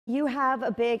You have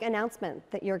a big announcement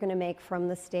that you're going to make from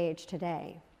the stage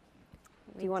today.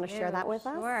 Do you want to share that with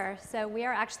us? Sure. So we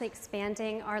are actually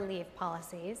expanding our leave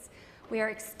policies. We are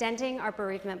extending our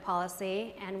bereavement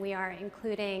policy, and we are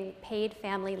including paid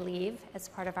family leave as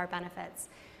part of our benefits.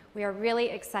 We are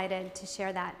really excited to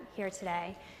share that here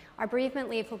today. Our bereavement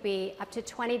leave will be up to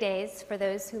 20 days for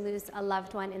those who lose a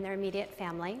loved one in their immediate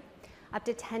family, up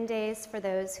to 10 days for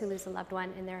those who lose a loved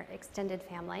one in their extended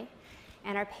family,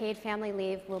 and our paid family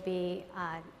leave will be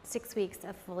 6 weeks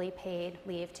of fully paid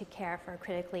leave to care for a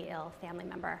critically ill family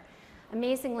member.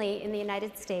 Amazingly, in the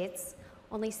United States,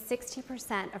 only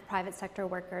 60% of private sector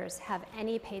workers have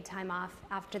any paid time off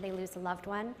after they lose a loved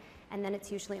one, and then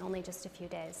it's usually only just a few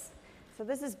days. So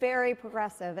this is very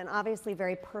progressive and obviously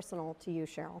very personal to you,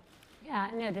 Sheryl.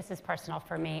 Yeah, no, this is personal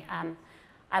for me.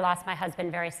 I lost my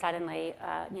husband very suddenly,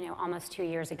 almost 2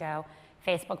 years ago.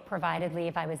 Facebook provided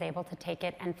leave. I was able to take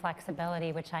it, and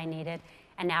flexibility, which I needed,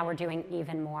 and now we're doing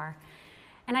even more.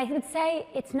 And I would say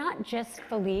it's not just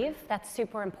the leave that's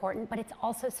super important, but it's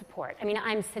also support. I mean,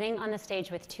 I'm sitting on the stage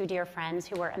with two dear friends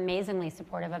who were amazingly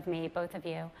supportive of me, both of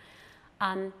you.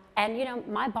 And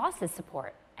my boss's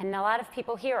support. And a lot of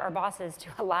people here are bosses to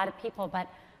a lot of people, but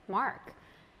Mark,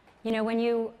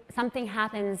 when something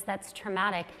happens that's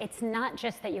traumatic, it's not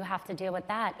just that you have to deal with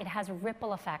that. It has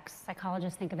ripple effects.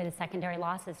 Psychologists think of it as secondary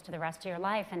losses to the rest of your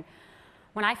life. And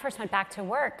when I first went back to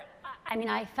work,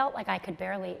 I felt like I could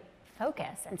barely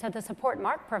focus. And so the support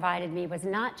Mark provided me was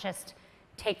not just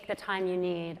take the time you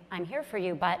need, I'm here for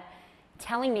you, but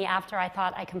telling me after I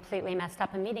thought I completely messed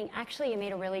up a meeting, actually you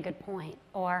made a really good point.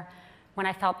 Or when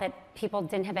I felt that people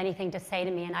didn't have anything to say to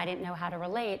me and I didn't know how to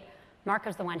relate, Mark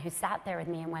was the one who sat there with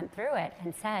me and went through it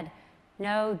and said,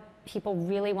 no, people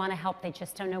really want to help, they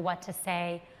just don't know what to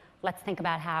say. Let's think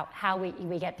about how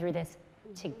we get through this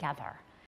together.